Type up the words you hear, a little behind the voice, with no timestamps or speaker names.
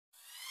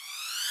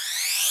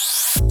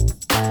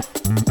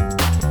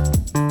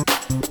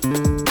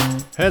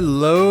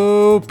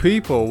Hello,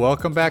 people.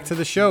 Welcome back to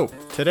the show.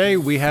 Today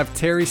we have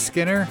Terry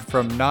Skinner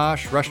from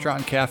Nosh Restaurant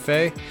and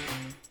Cafe.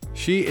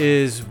 She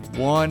is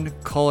one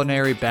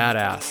culinary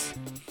badass.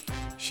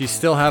 She's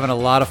still having a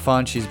lot of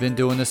fun. She's been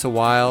doing this a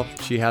while.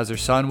 She has her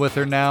son with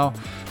her now,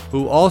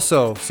 who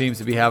also seems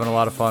to be having a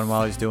lot of fun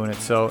while he's doing it.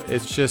 So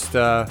it's just,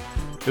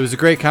 it was a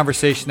great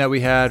conversation that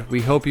we had.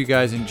 We hope you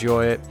guys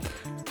enjoy it.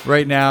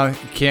 Right now, you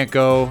can't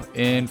go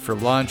in for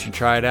lunch and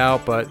try it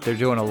out, but they're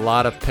doing a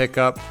lot of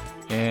pickup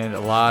and a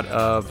lot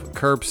of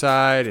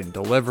curbside and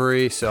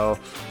delivery. So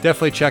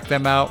definitely check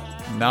them out.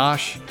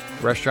 Nosh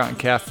Restaurant and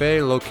Cafe,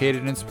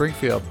 located in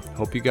Springfield.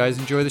 Hope you guys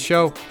enjoy the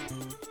show.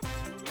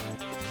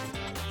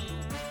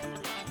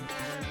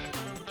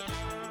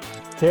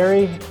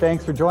 Terry,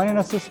 thanks for joining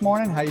us this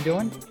morning. How you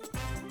doing?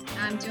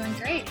 I'm doing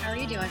great. How are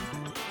you doing?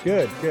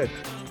 Good, good.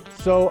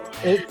 So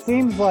it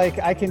seems like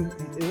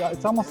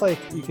it's almost like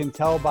you can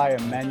tell by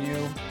a menu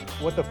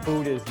what the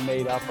food is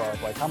made up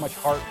of, like how much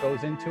heart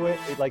goes into it.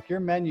 Like your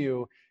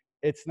menu,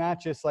 it's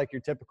not just like your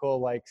typical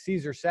like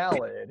Caesar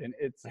salad, and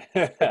it's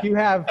like you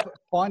have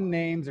fun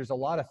names. There's a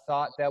lot of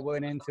thought that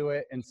went into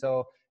it. And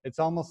so it's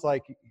almost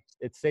like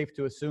it's safe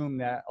to assume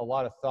that a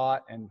lot of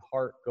thought and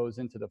heart goes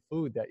into the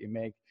food that you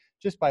make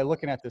just by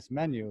looking at this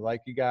menu. Like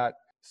you got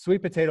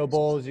sweet potato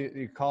bowls,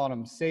 you're calling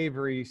them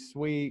savory,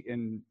 sweet,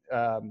 and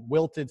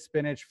wilted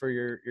spinach for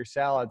your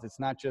salads. It's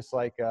not just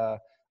like a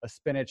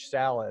spinach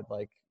salad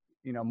like,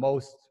 you know,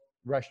 most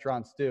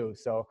restaurants do.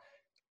 So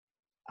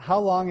how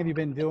long have you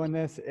been doing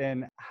this,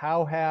 and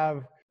how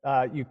have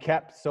you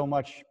kept so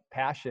much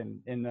passion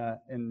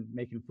in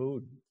making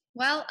food?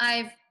 Well,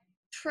 I've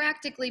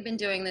practically been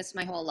doing this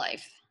my whole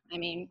life. I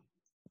mean,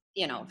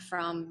 you know,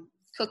 from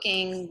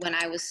cooking when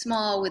I was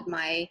small with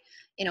my,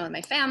 you know, with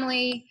my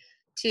family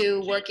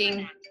to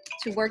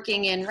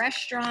working in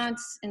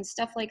restaurants and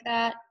stuff like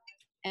that.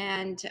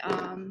 And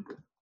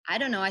I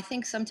don't know, I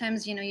think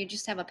sometimes, you know, you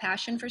just have a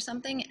passion for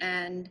something,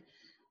 and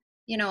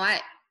you know,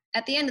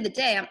 at the end of the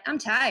day, I'm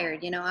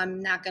tired, you know, I'm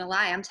not going to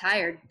lie, I'm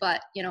tired,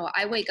 but you know,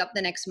 I wake up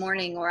the next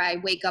morning, or I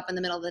wake up in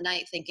the middle of the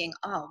night thinking,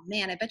 oh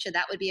man, I bet you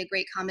that would be a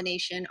great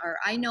combination. Or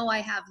I know I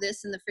have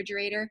this in the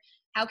refrigerator.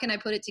 How can I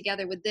put it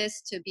together with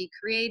this to be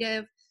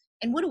creative?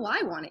 And what do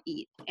I want to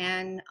eat?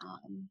 And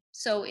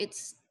so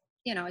it's,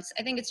 you know,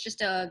 I think it's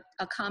just a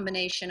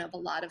combination of a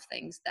lot of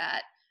things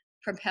that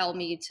propel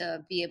me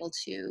to be able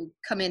to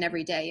come in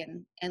every day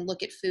and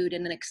look at food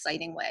in an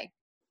exciting way.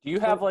 Do you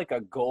have like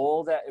a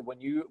goal that when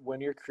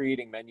you're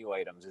creating menu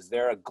items, is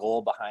there a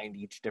goal behind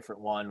each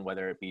different one,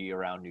 whether it be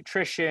around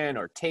nutrition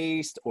or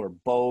taste or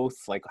both?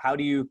 Like how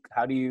do you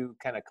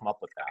kind of come up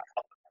with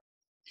that?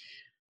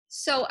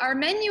 So our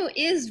menu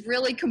is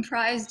really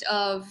comprised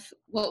of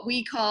what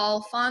we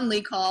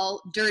fondly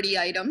call dirty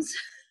items.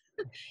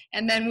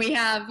 And then we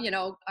have, you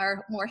know,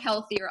 our more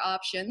healthier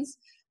options.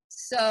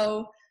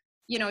 So,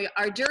 you know,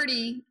 our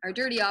dirty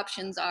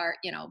options are,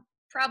 you know,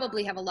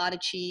 probably have a lot of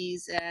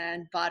cheese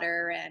and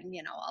butter and,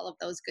 you know, all of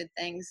those good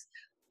things.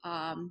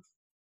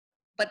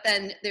 But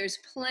then there's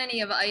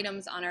plenty of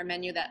items on our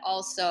menu that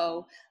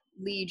also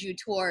lead you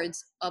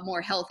towards a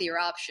more healthier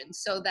option,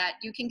 so that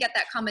you can get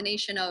that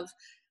combination of,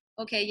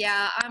 okay,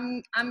 yeah,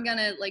 I'm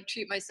gonna like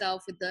treat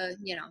myself with the,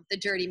 you know, the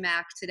dirty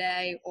mac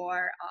today,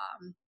 or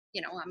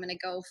you know, I'm gonna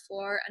go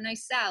for a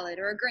nice salad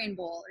or a grain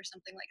bowl or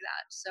something like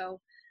that. So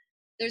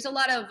there's a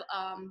lot of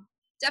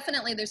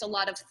definitely there's a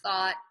lot of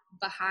thought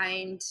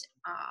behind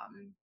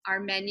our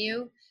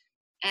menu,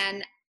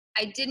 and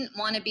I didn't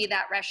want to be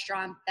that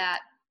restaurant that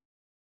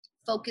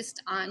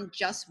focused on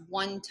just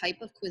one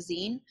type of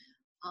cuisine.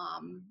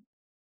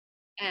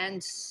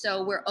 And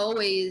so we're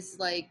always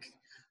like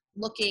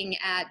looking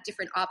at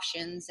different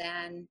options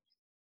and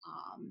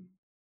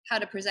how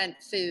to present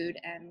food,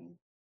 and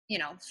you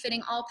know,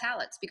 fitting all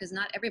palates, because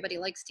not everybody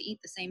likes to eat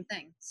the same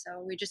thing. So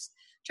we're just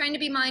trying to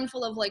be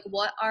mindful of like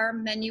what our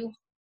menu,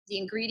 the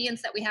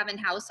ingredients that we have in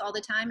house all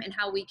the time, and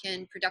how we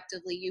can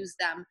productively use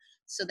them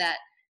so that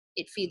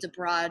it feeds a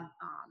broad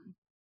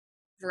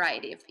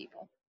variety of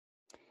people.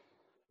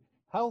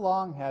 How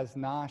long has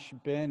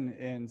Nosh been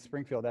in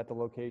Springfield at the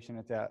location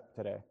it's at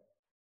today?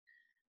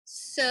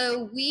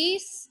 So we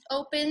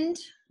opened,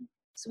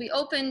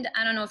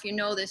 I don't know if you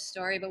know this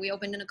story, but we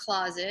opened in a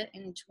closet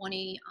in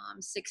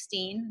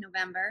 2016,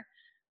 November,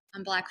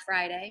 on Black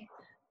Friday.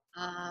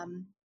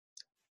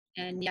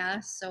 And yeah,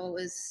 so it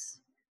was,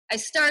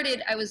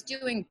 I was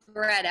doing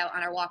bread out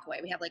on our walkway.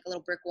 We have like a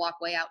little brick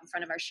walkway out in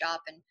front of our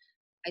shop, and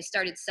I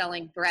started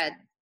selling bread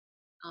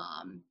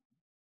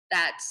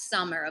that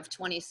summer of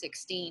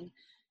 2016.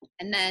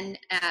 And then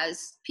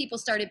as people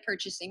started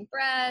purchasing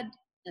bread,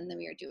 and then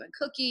we were doing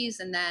cookies,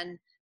 and then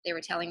they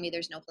were telling me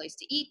there's no place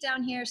to eat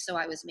down here. So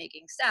I was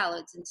making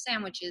salads and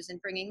sandwiches and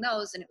bringing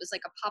those, and it was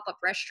like a pop-up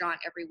restaurant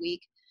every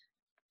week.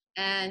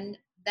 And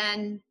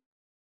then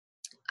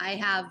I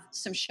have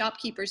some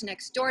shopkeepers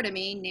next door to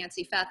me,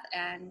 Nancy Feth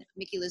and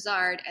Mickey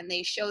Lazard, and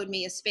they showed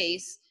me a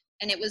space,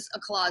 and it was a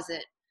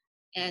closet.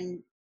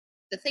 And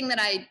the thing that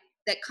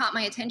caught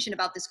my attention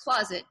about this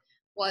closet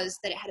was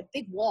that it had a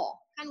big wall,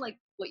 kind of like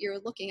what you're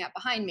looking at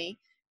behind me.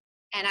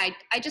 And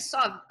I just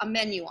saw a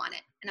menu on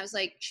it. And I was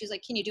like, she was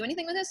like, can you do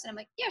anything with this? And I'm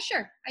like, yeah,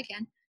 sure, I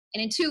can.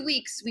 And in 2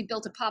 weeks, we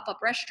built a pop-up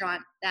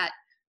restaurant that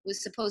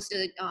was supposed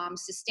to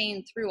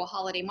sustain through a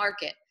holiday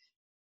market.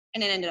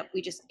 And it ended up,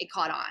 it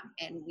caught on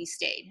and we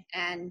stayed.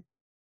 And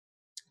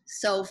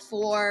so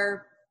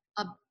for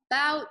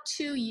about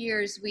 2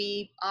 years,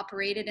 we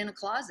operated in a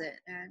closet.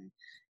 And,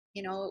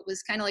 you know, it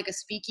was kind of like a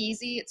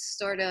speakeasy. It's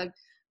sort of,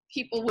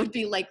 people would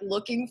be like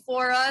looking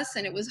for us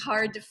and it was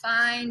hard to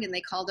find. And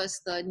they called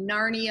us the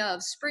Narnia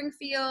of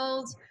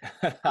Springfield.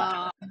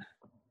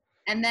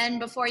 And then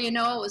before you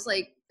know, it was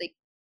like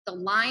the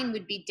line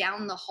would be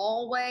down the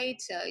hallway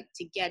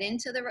to get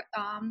into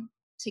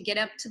to get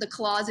up to the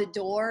closet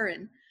door.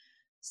 And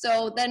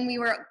so then we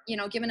were, you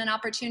know, given an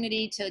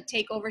opportunity to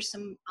take over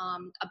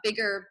a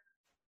bigger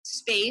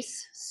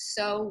space.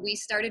 So we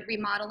started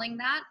remodeling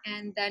that,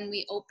 and then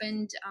we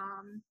opened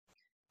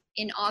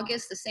in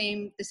August, the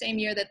same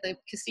year that the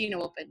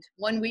casino opened,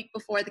 1 week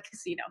before the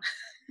casino.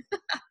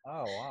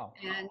 Oh, wow.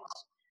 And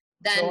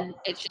then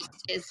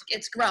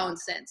it's grown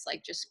since,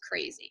 like, just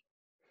crazy.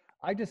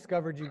 I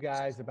discovered you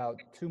guys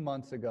about 2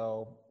 months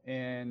ago,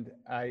 and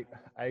I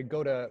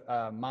go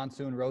to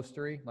Monsoon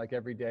Roastery like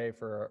every day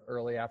for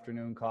early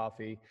afternoon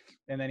coffee,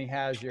 and then he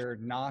has your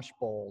nosh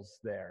bowls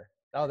there.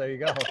 Oh, there you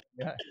go.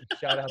 Yeah,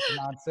 shout out to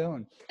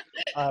Monsoon.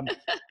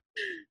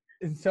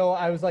 And so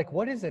I was like,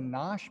 what is a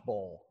nosh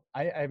bowl?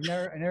 I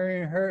never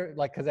even heard,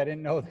 like, because I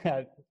didn't know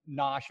that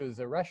Nosh was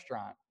a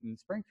restaurant in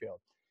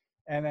Springfield.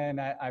 And then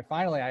I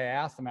finally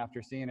asked him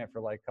after seeing it for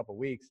like a couple of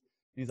weeks.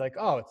 He's like,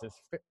 oh, it's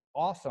this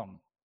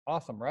awesome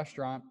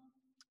restaurant.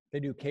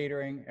 They do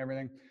catering,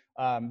 everything,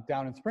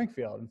 down in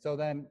Springfield. And so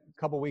then a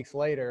couple of weeks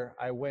later,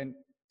 I went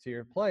to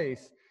your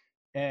place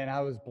and I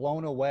was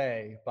blown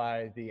away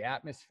by the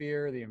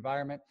atmosphere, the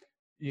environment.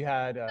 You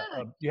had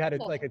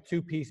like a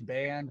 2-piece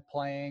band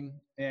playing,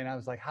 and I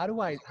was like, how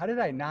did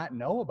I not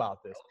know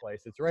about this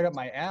place? It's right up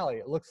my alley.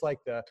 It looks like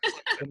the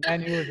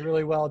menu was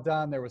really well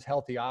done. There was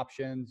healthy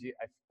options.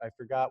 I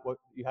forgot what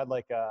you had,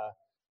 like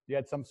you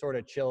had some sort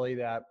of chili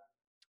that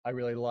I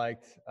really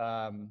liked.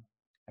 I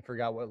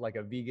forgot what, like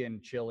a vegan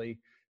chili.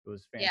 It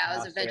was fantastic. Yeah, it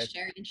was a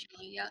vegetarian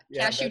chili.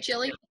 Yeah, cashew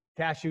chili.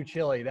 Cashew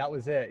chili, that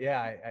was it.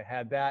 Yeah, I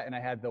had that, and I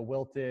had the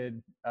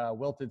wilted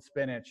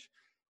spinach,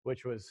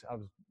 which I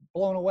was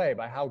blown away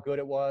by how good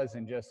it was,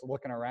 and just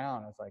looking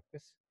around, I was like,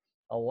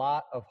 a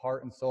lot of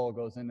heart and soul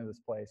goes into this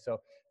place. So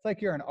it's like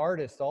you're an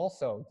artist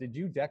also. Did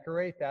you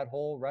decorate that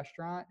whole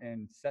restaurant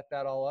and set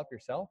that all up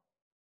yourself?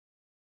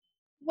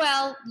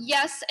 Well,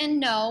 yes and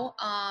no.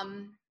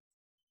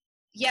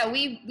 Yeah,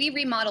 we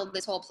remodeled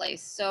this whole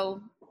place. So,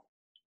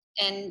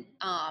 and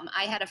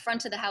I had a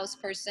front of the house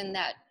person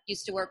that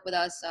used to work with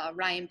us,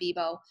 Ryan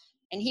Bebo,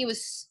 and he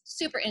was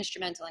super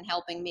instrumental in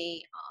helping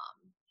me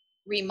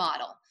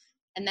remodel.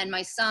 And then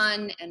my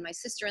son and my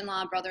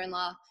sister-in-law,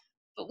 brother-in-law,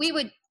 but we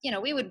would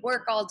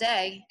work all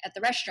day at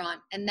the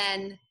restaurant, and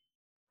then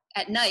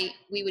at night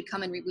we would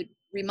come and we would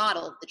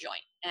remodel the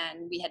joint,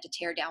 and we had to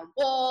tear down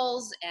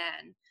walls,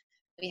 and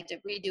we had to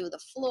redo the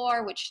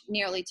floor, which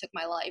nearly took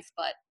my life,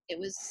 but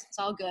it's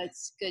all good.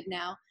 It's good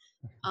now.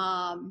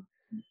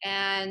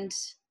 And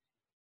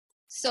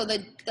so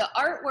the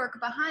artwork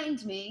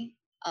behind me,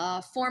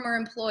 former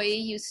employee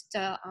used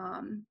to,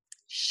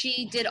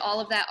 she did all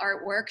of that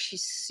artwork.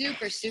 She's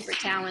super, super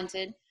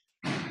talented.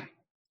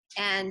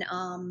 And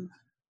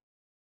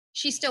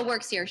she still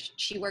works here.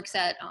 She works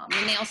at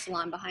the nail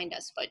salon behind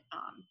us, but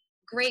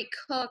great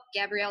cook,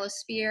 Gabriella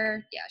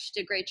Spear. Yeah, she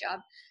did a great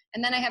job.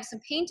 And then I have some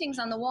paintings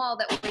on the wall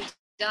that were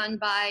done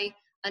by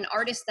an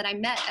artist that I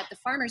met at the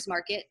farmer's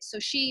market. So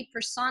she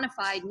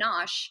personified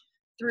Nosh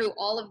through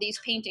all of these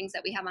paintings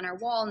that we have on our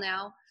wall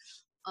now.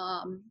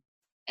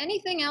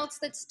 Anything else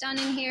that's done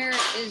in here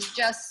is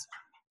just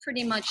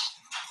pretty much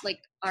like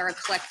our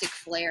eclectic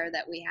flair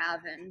that we have.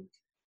 And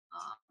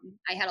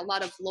I had a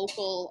lot of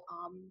local,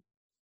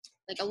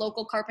 like a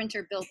local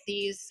carpenter built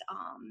these,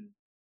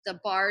 the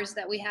bars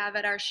that we have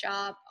at our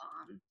shop,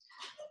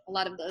 a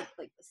lot of the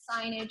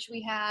signage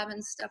we have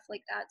and stuff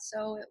like that.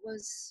 So it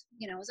was,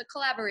 it was a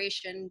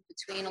collaboration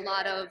between a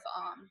lot of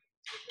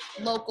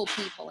local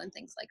people and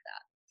things like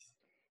that.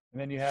 And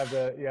then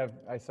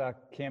I saw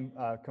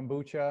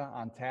kombucha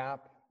on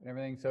tap and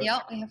everything. So yeah,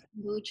 we have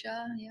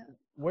kombucha. Yeah.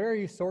 Where are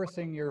you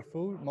sourcing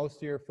most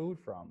of your food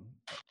from?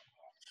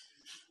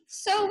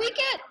 So we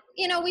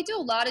get, we do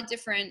a lot of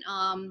different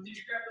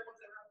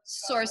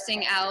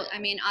sourcing out. I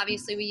mean,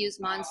 obviously we use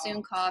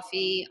Monsoon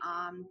Coffee,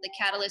 the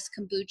Catalyst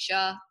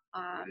Kombucha,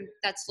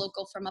 that's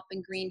local from up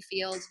in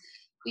Greenfield.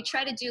 We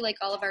try to do like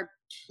all of our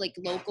like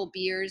local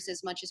beers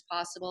as much as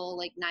possible,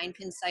 like Nine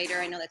Pin Cider.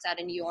 I know that's out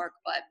of New York,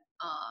 but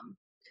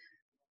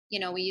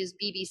we use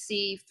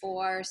BBC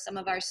for some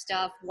of our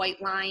stuff.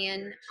 White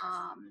Lion,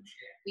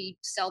 we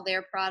sell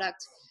their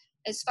product.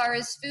 As far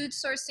as food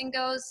sourcing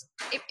goes,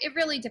 it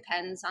really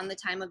depends on the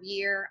time of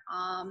year.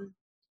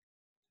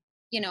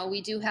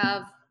 We do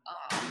have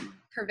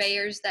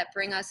purveyors that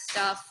bring us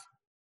stuff.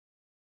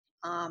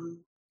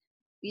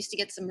 We used to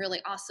get some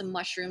really awesome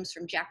mushrooms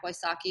from Jack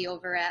Wysocki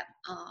over at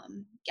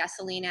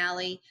Gasoline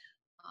Alley,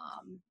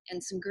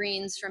 and some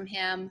greens from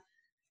him.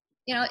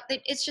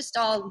 It's just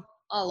all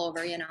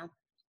over,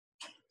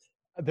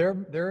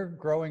 They're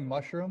growing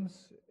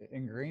mushrooms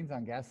and greens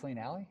on Gasoline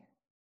Alley?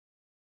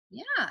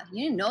 Yeah,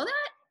 you didn't know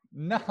that?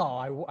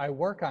 No, I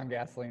work on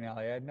Gasoline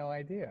Alley. I had no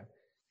idea.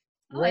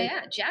 Oh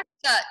yeah,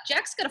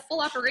 Jack's got a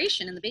full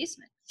operation in the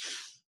basement.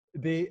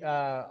 The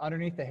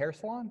underneath the hair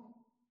salon?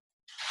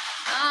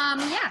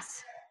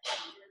 Yes.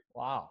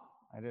 Wow,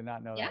 I did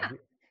not know Yeah. that.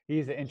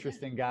 He's an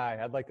interesting guy.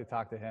 I'd like to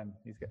talk to him.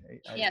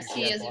 Yes,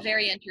 he is a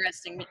very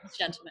interesting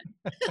gentleman.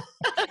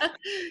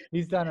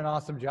 He's done an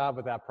awesome job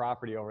with that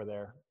property over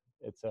there.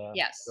 It's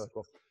yes. really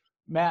cool.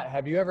 Matt,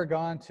 have you ever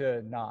gone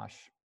to Nosh?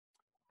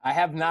 I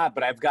have not,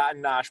 but I've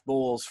gotten Nosh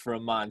bowls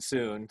from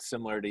Monsoon,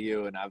 similar to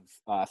you, and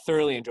I've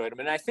thoroughly enjoyed them.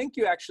 And I think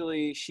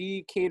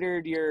she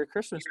catered your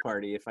Christmas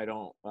party, if I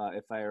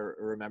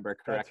remember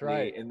correctly. That's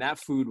right. And that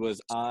food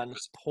was on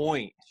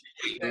point.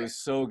 It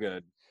was so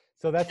good.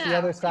 So that's the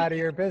other side of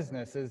your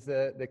business is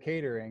the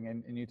catering.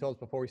 And you told us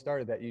before we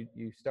started that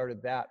you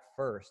started that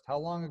first. How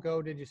long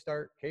ago did you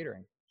start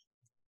catering?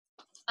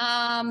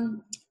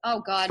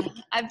 Oh God,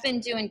 I've been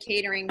doing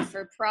catering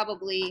for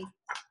probably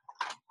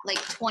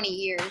like 20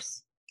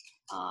 years.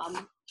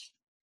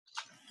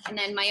 And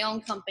then my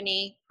own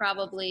company,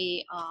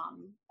 probably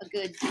a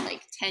good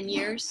like 10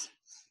 years.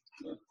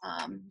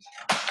 I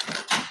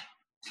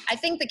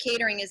think the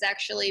catering is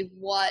actually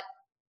what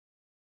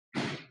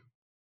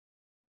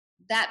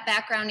that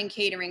background in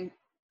catering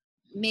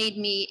made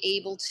me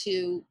able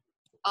to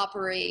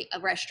operate a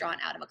restaurant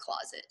out of a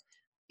closet.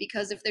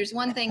 Because if there's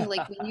one thing,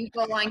 like when you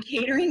go on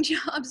catering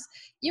jobs,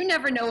 you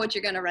never know what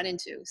you're going to run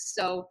into.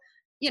 So,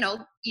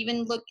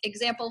 even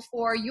example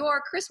for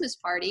your Christmas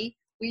party,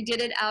 we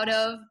did it out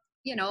of,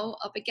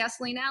 up at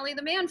Gasoline Alley,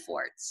 the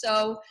Manfort.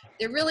 So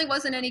there really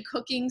wasn't any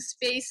cooking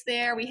space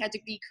there. We had to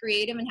be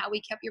creative in how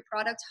we kept your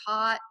product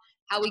hot,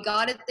 how we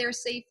got it there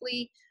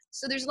safely.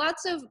 So there's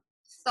lots of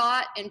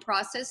thought and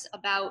process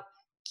about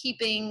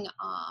keeping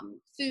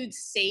food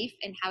safe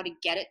and how to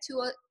get it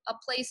to a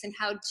place and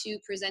how to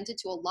present it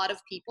to a lot of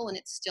people and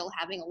it's still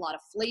having a lot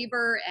of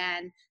flavor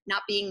and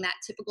not being that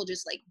typical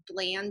just like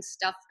bland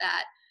stuff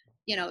that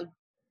you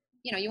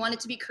want it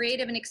to be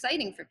creative and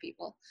exciting for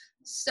people.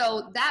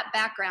 So that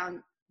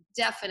background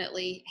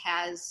definitely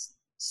has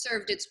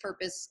served its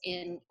purpose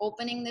in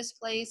opening this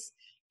place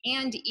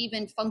and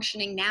even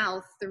functioning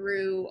now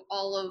through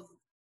all of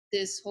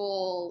this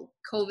whole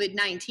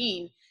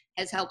COVID-19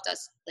 has helped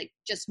us like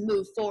just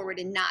move forward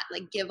and not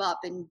like give up.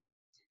 And,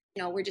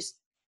 we're just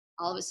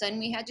all of a sudden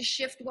we had to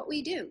shift what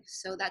we do.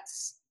 So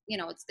that's,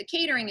 it's the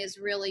catering has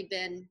really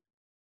been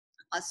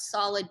a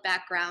solid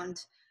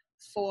background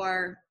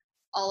for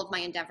all of my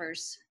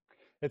endeavors.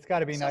 It's got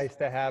to be nice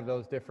to have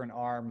those different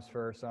arms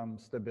for some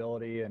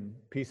stability and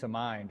peace of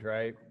mind,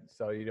 right?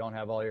 So you don't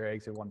have all your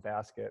eggs in one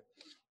basket.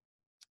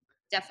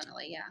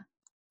 Definitely,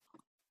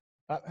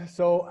 yeah.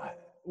 So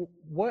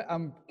what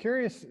I'm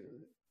curious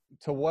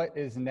to what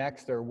is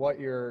next or what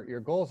your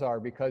goals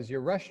are, because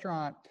your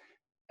restaurant,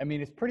 I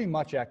mean, it's pretty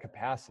much at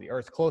capacity or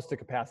it's close to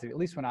capacity. At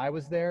least when I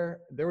was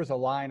there was a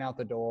line out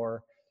the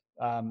door.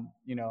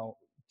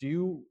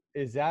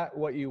 Is that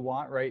what you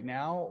want right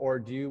now?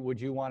 Or would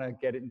you want to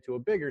get it into a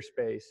bigger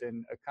space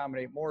and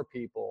accommodate more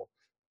people?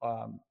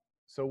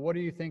 So what are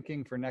you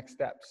thinking for next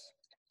steps?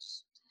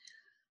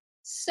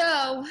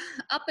 So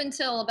up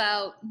until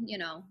about,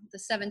 the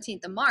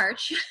 17th of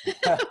March,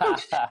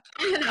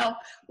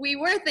 we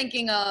were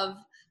thinking of,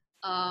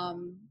 I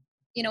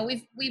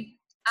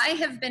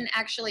have been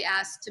actually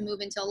asked to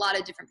move into a lot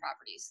of different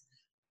properties.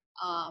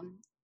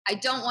 I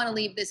don't want to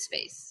leave this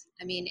space.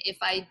 I mean, if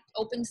I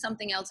opened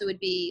something else, it would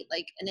be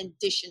like an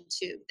addition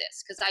to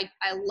this because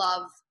I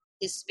love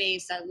this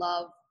space. I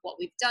love what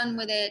we've done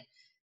with it.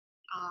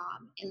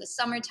 In the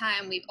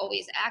summertime, we've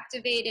always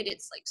activated.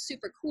 It's like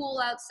super cool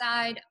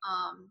outside.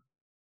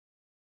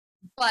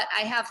 But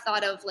I have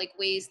thought of like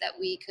ways that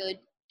we could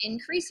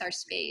increase our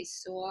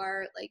space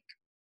or like,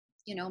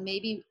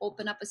 maybe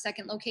open up a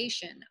second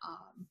location.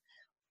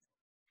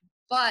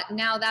 But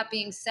now that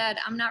being said,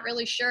 I'm not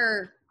really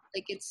sure.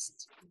 Like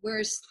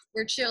we're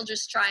still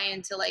just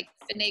trying to like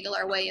finagle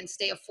our way and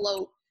stay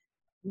afloat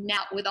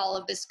now with all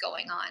of this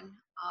going on.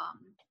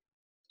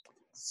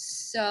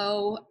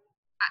 So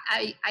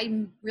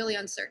I'm really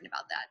uncertain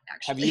about that,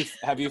 actually.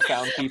 Have you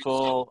found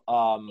people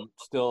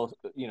still,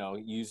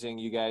 using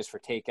you guys for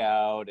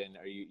takeout, and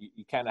are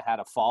you kind of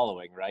had a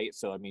following, right?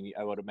 So, I mean,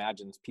 I would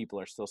imagine people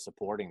are still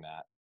supporting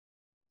that.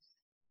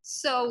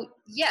 So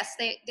yes,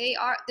 they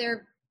are.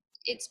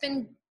 It's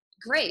been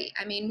great.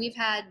 I mean,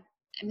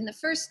 the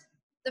first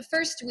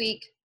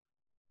week,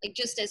 like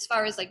just as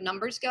far as like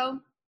numbers go,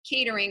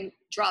 catering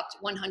dropped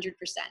 100%.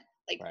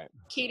 Like right.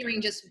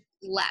 Catering just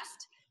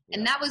left. Yeah.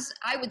 And that was,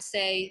 I would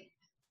say,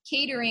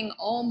 catering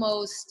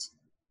almost,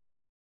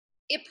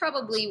 it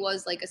probably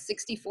was like a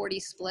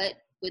 60-40 split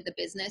with the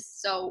business.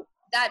 So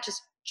that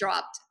just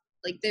dropped,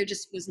 like there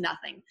just was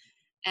nothing.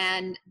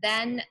 And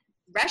then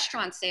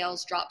restaurant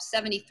sales dropped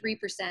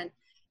 73%.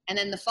 And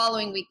then the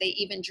following week, they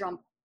even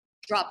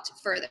dropped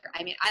further.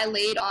 I mean, I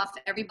laid off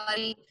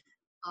everybody.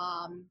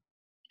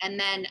 And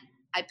then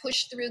I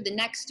pushed through the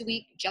next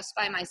week just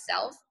by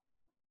myself.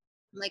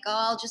 I'm like,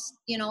 oh, I'll just,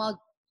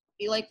 I'll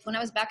be like when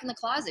I was back in the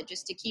closet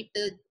just to keep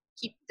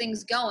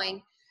things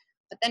going.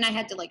 But then I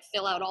had to like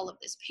fill out all of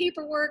this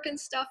paperwork and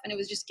stuff, and it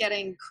was just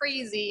getting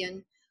crazy.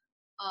 And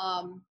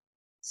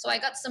so I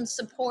got some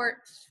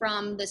support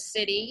from the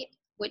city,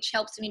 which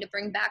helped me to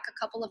bring back a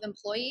couple of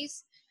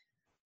employees.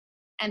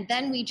 And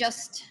then we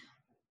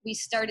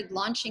started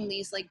launching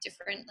these like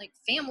different like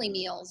family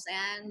meals,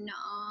 and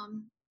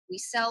we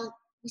sell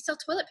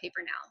toilet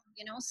paper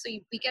now, so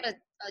we get a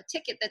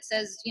ticket that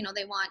says,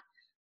 they want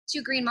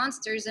 2 green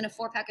Monsters and a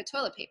 4-pack of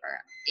toilet paper.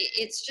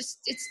 It's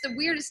the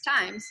weirdest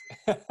times.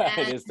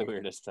 It is the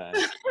weirdest time.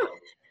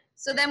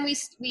 So then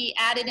we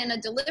added in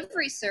a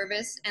delivery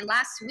service, and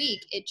last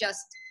week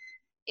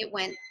it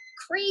went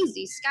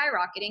crazy,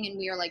 skyrocketing, and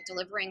we are like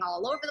delivering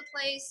all over the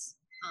place.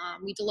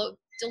 We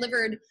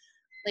delivered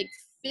like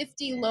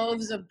 50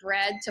 loaves of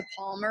bread to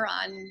Palmer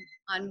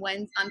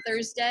on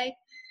Thursday.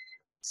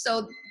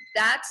 So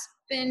that's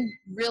been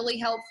really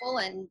helpful.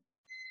 And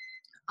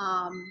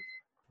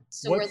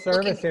so what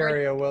service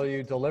area will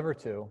you deliver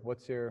to?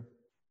 What's your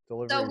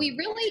delivery? So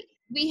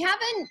we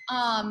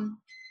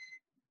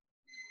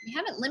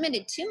haven't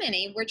limited too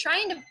many. We're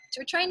trying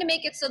to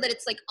make it so that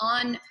it's like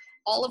on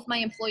all of my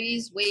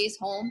employees' ways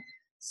home.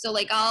 So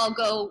like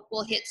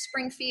we'll hit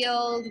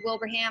Springfield,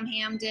 Wilbraham,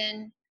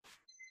 Hamden,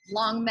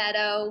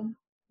 Longmeadow,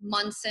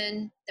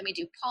 Munson. Then we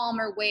do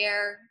Palmer,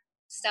 Ware,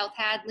 South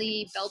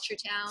Hadley,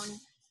 Belchertown.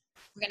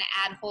 We're going to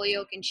add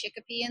Holyoke and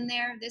Chicopee in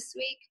there this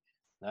week.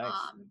 Nice.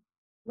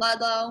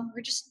 Ludlow.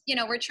 We're just,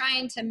 we're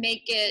trying to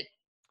make it.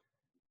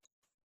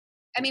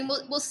 I mean,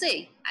 we'll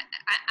see.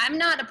 I'm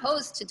not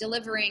opposed to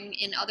delivering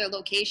in other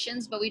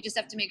locations, but we just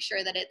have to make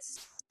sure that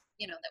it's,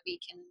 that we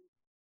can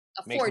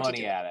afford Make money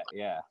to do at it.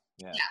 Yeah.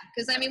 Yeah.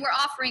 Because I mean, we're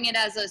offering it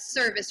as a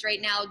service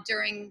right now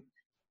during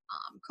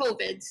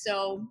COVID.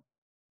 So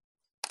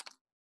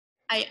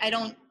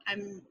I'm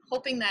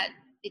hoping that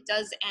it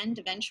does end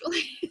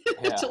eventually.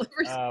 Yeah.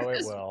 Oh,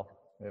 it will.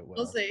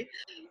 We'll see.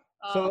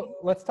 So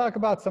let's talk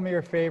about some of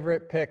your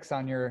favorite picks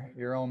on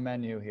your own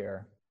menu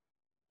here.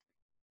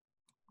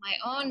 My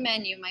own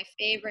menu, my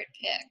favorite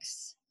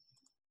picks.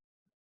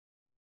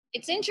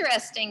 It's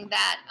interesting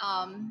that,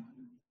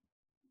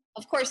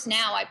 of course,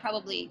 now I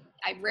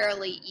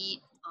rarely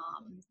eat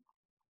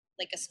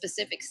like a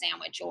specific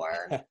sandwich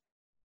or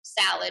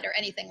salad or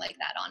anything like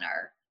that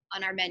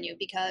on our menu,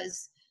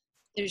 because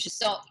there's just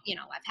so,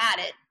 I've had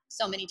it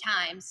so many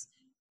times.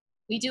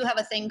 We do have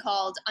a thing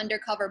called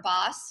Undercover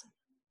Boss.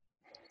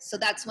 So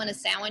that's when a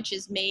sandwich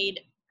is made,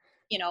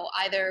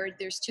 either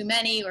there's too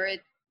many or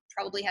it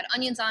probably had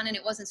onions on it and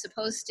it wasn't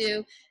supposed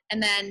to.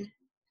 And then,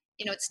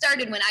 it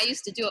started when I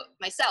used to do it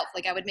myself.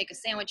 Like I would make a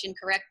sandwich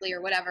incorrectly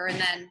or whatever, and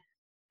then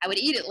I would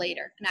eat it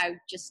later. And I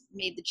just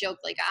made the joke,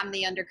 like, I'm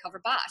the undercover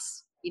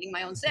boss eating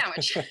my own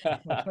sandwich.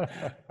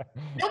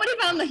 Nobody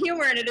found the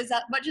humor in it as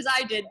much as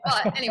I did.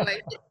 But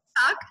anyway,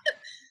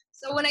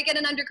 so when I get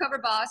an Undercover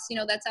Boss,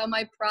 that's how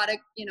my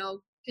product,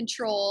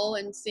 control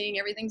and seeing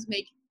everything's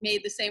made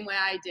the same way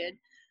I did.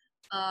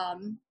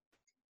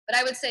 But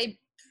I would say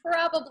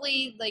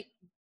probably like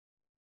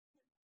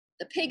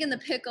the Pig in the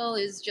Pickle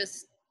is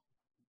just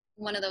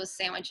one of those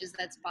sandwiches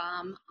that's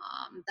bomb.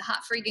 The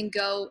Hot Freakin'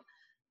 Goat.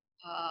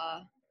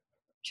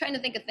 Trying to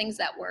think of things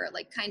that were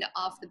like kind of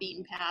off the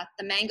beaten path.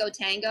 The Mango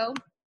Tango.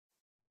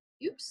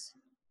 Oops.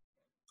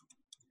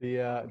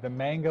 The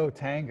Mango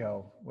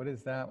Tango. What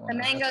is that one?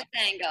 The Mango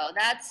Tango.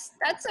 That's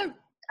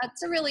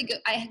a really good.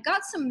 I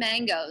got some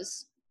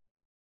mangoes,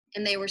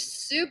 and they were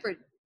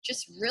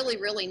just really,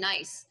 really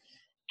nice.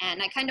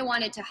 And I kind of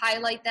wanted to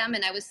highlight them.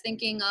 And I was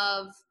thinking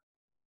of,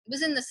 it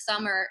was in the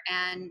summer,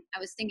 and I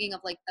was thinking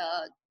of like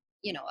a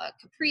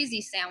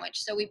caprese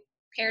sandwich. So we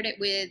paired it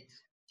with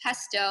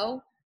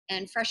pesto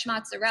and fresh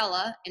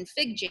mozzarella and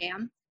fig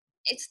jam.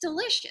 It's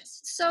delicious.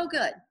 It's so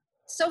good.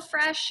 It's so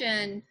fresh,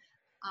 and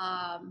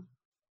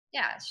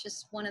it's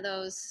just one of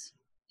those.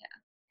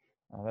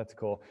 Yeah. Oh, that's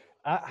cool.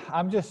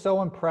 I'm just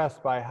so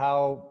impressed by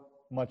how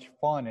much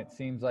fun it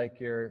seems like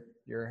you're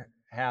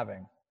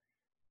having.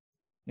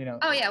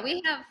 Oh yeah,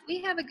 we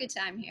have a good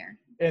time here.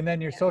 And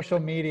then your social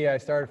media, I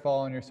started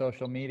following your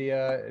social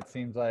media. It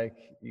seems like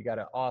you got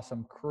an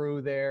awesome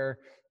crew there.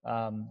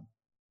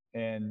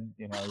 And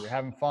you're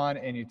having fun,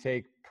 and you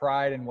take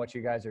pride in what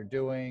you guys are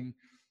doing.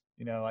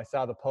 I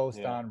saw the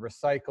post on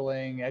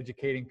recycling,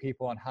 educating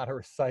people on how to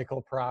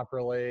recycle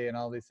properly and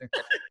all these things.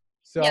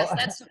 So yes,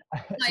 that's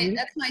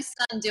my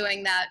son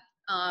doing that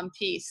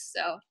piece.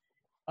 So.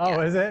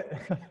 Oh, is it?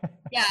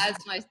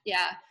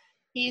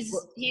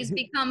 He's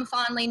become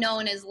fondly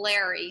known as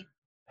Larry,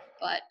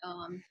 but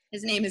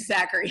his name is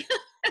Zachary.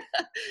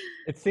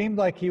 It seemed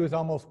like he was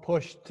almost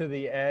pushed to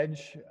the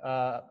edge,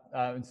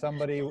 and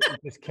somebody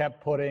just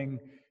kept putting,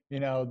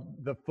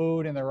 the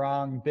food in the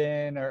wrong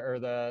bin, or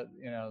the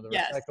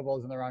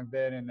recyclables in the wrong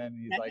bin, and then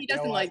he's like, he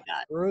doesn't like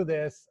that. Through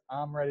this,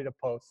 I'm ready to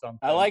post something.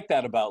 I like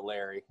that about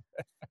Larry.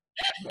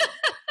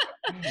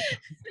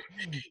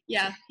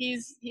 Yeah,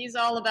 he's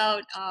all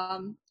about,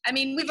 I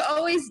mean, we've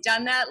always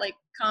done that, like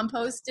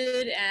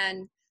composted,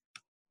 and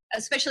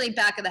especially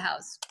back of the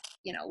house.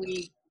 You know,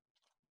 we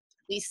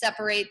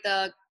separate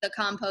the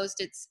compost.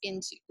 It's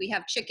into, we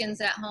have chickens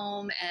at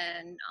home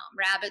and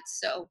rabbits,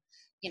 so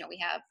you know, we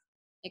have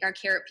like our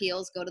carrot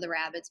peels go to the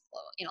rabbits,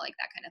 you know, like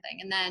that kind of thing.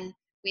 And then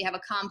we have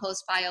a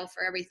compost pile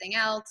for everything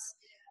else.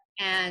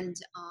 And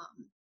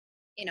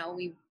you know,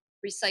 we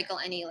recycle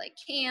any like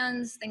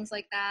cans, things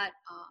like that.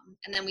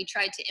 And then we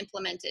tried to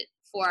implement it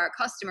for our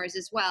customers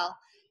as well.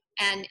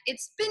 And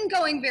it's been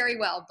going very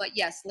well. But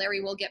yes,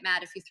 Larry will get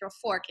mad if you throw a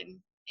fork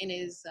in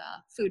his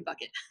food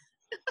bucket.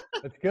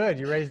 That's good.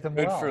 You raised them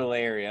Good well. for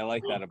Larry. I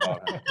like that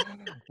about him.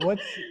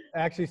 What's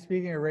actually,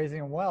 speaking of raising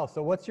them well,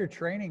 so what's your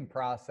training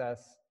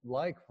process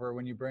like for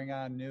when you bring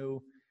on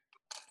new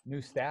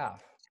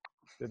staff?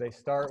 Do they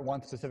start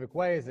one specific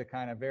way? Is it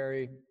kind of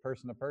vary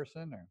person to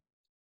person, or?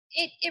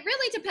 It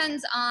really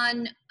depends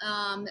on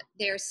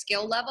their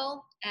skill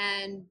level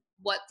and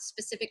what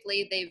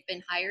specifically they've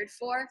been hired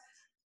for.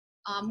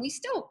 We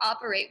still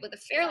operate with a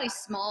fairly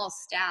small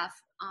staff.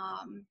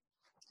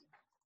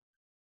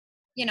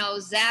 You know,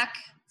 Zach,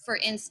 for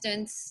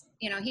instance,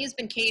 you know, he's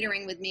been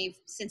catering with me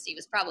since he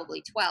was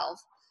probably 12.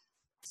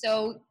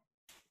 So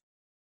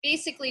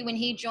basically when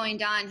he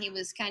joined on, he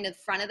was kind of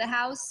front of the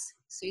house.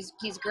 So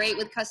he's great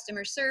with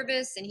customer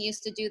service, and he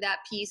used to do that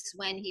piece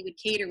when he would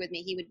cater with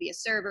me. He would be a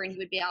server and he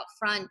would be out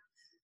front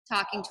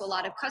talking to a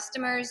lot of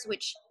customers,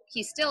 which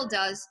he still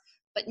does,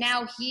 but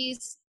now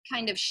he's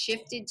kind of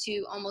shifted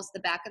to almost the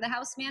back of the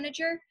house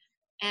manager,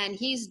 and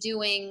he's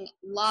doing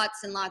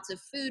lots and lots of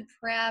food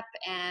prep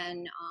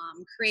and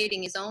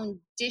creating his own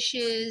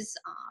dishes,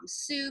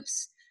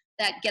 soups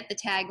that get the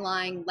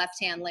tagline "Left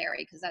Hand Larry,"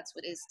 because that's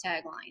what his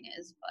tagline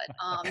is.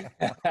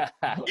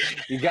 But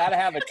you got to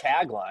have a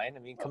tagline. I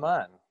mean, come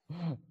on.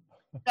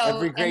 so,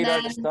 Every great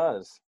artist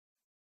does.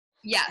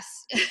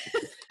 Yes.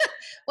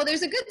 Well,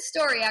 there's a good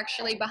story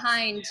actually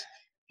behind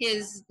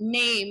his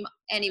name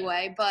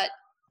anyway, but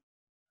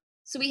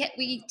so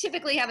we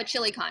typically have a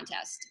chili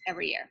contest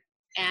every year,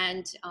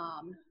 and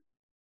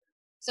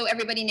so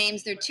everybody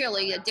names their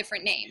chili a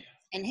different name,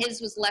 and his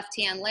was Left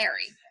Hand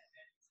Larry.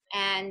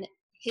 And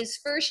his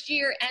first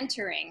year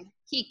entering,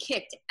 he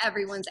kicked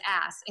everyone's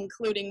ass,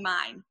 including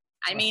mine.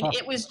 I mean,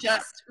 it was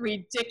just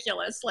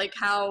ridiculous, like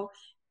how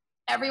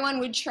everyone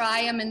would try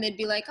him and they'd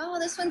be like, oh,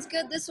 this one's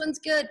good, this one's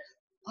good.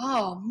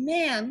 Oh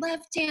man,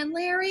 Left Hand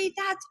Larry,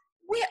 that's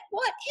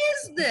what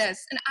is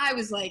this? And I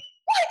was like,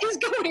 what is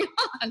going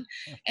on?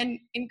 And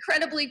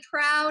incredibly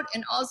proud,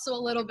 and also a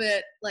little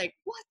bit like,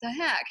 what the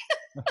heck?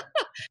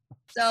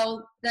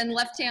 So then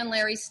Left Hand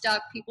Larry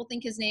stuck. People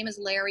think his name is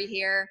Larry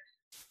here.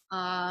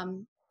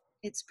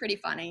 It's pretty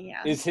funny,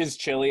 yeah. Is his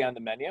chili on the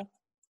menu?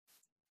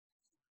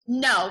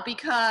 No,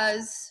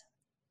 because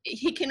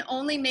he can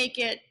only make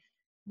it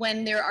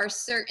when there are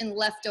certain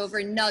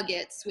leftover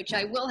nuggets, which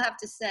I will have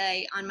to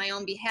say on my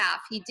own behalf,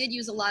 he did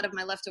use a lot of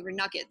my leftover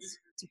nuggets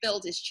to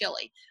build his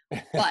chili.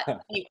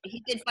 But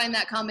he did find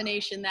that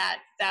combination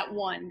that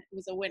one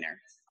was a winner.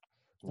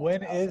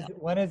 When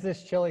is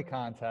this chili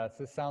contest?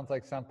 This sounds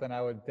like something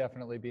I would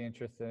definitely be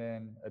interested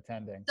in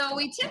attending. So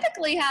we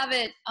typically have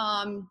it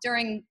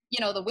during,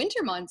 you know, the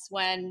winter months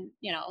when,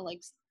 you know,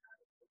 like,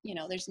 you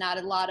know, there's not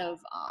a lot of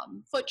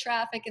foot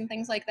traffic and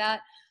things like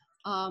that.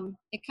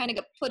 It kind of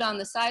got put on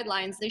the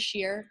sidelines this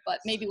year, but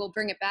maybe we'll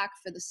bring it back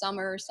for the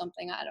summer or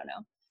something. I don't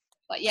know.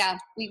 But yeah,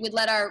 we would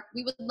let our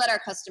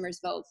customers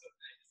vote.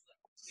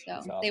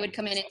 So they would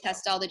come in and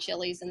test all the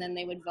chilies, and then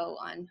they would vote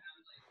on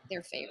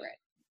their favorite.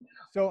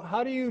 So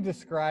how do you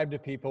describe to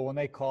people when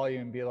they call you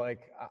and be like,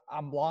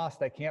 I'm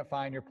lost, I can't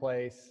find your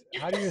place?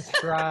 How do you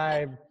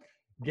describe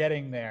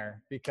getting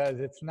there? Because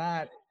it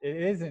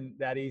isn't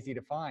that easy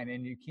to find,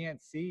 and you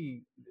can't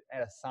see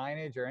a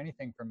signage or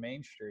anything from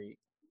Main Street.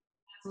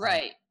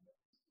 Right.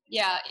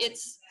 Yeah,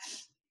 it's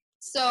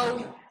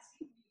so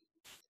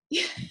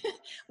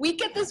we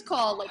get this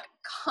call like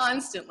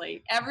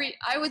constantly.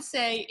 I would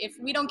say if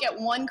we don't get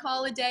one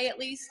call a day at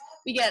least,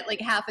 we get like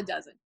half a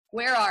dozen.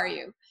 Where are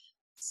you?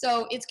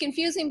 So it's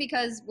confusing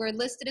because we're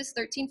listed as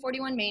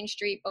 1341 Main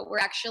Street, but we're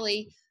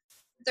actually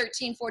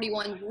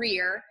 1341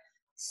 Rear.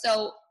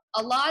 So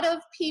a lot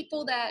of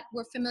people that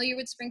were familiar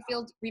with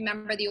Springfield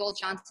remember the old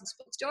Johnson's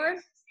bookstore.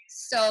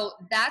 So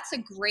that's a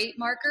great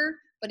marker.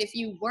 But if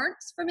you weren't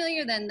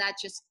familiar, then that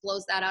just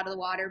blows that out of the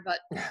water. But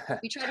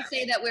we try to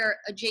say that we're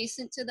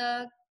adjacent to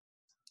the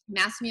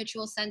Mass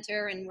Mutual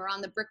Center, and we're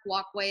on the brick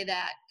walkway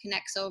that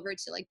connects over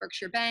to like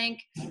Berkshire Bank.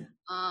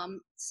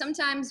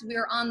 Sometimes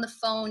we're on the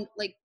phone,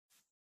 like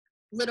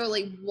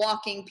literally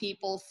walking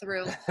people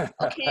through.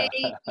 Okay,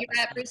 you're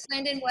at Bruce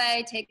Linden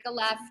Way, take a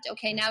left.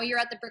 Okay, now you're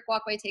at the brick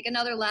walkway, take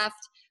another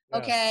left.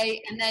 Okay,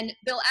 and then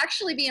they'll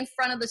actually be in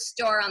front of the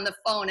store on the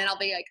phone, and I'll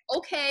be like,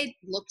 okay,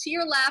 look to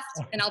your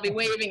left, and I'll be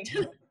waving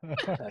to them.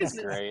 That's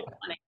great. So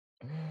funny.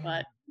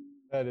 But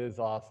that is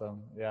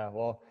awesome. Yeah,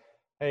 well,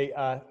 hey,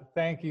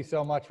 thank you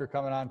so much for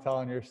coming on,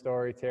 telling your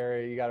story,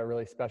 Terry. You got a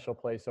really special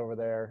place over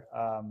there.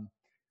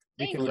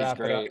 We can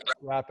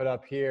wrap it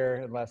up here,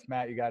 unless,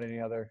 Matt, you got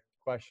any other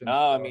questions?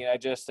 No, I mean, I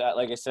just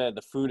like I said,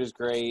 the food is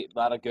great, a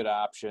lot of good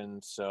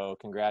options. So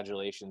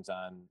congratulations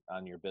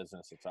on your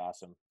business. It's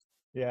awesome.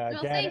 Yeah, Well,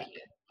 again, thank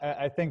you.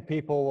 I think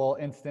people will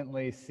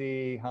instantly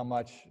see how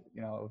much,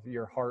 of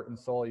your heart and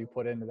soul you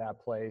put into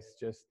that place.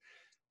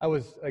 I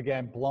was,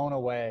 again, blown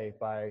away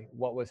by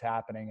what was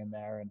happening in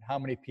there and how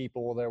many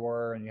people there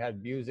were, and you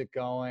had music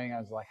going. I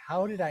was like,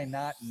 how did I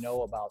not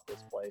know about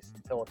this place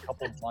until a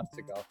couple of months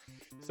ago?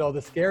 So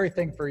the scary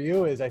thing for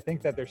you is I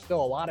think that there's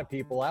still a lot of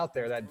people out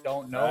there that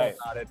don't know Right.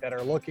 about it, that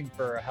are looking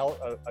for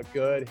a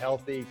good,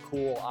 healthy,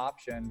 cool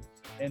option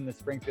in the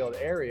Springfield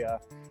area,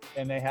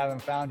 and they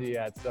haven't found you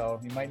yet. So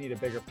you might need a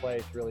bigger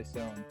place really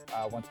soon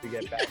once we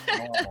get back to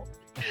normal.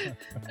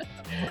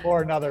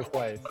 Or another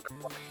place.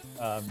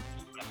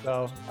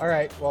 So, all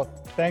right. Well,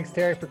 thanks,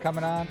 Terry, for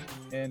coming on.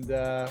 And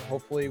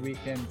hopefully we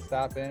can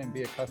stop in and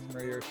be a customer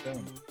of yours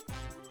soon.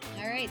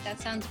 All right, that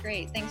sounds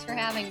great. Thanks for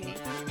having me.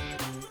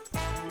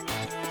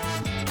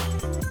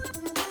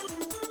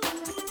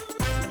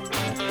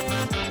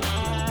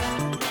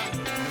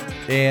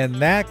 And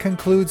that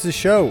concludes the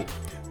show.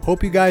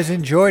 Hope you guys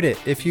enjoyed it.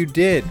 If you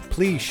did,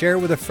 please share it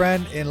with a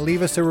friend and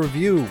leave us a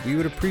review. We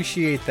would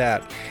appreciate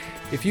that.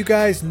 If you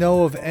guys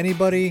know of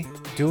anybody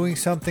doing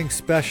something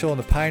special in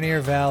the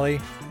Pioneer Valley,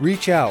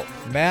 reach out.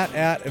 Matt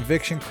at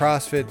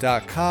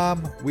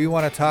evictioncrossfit.com. We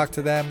want to talk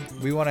to them.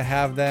 We want to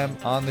have them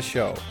on the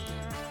show.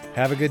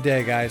 Have a good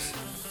day, guys.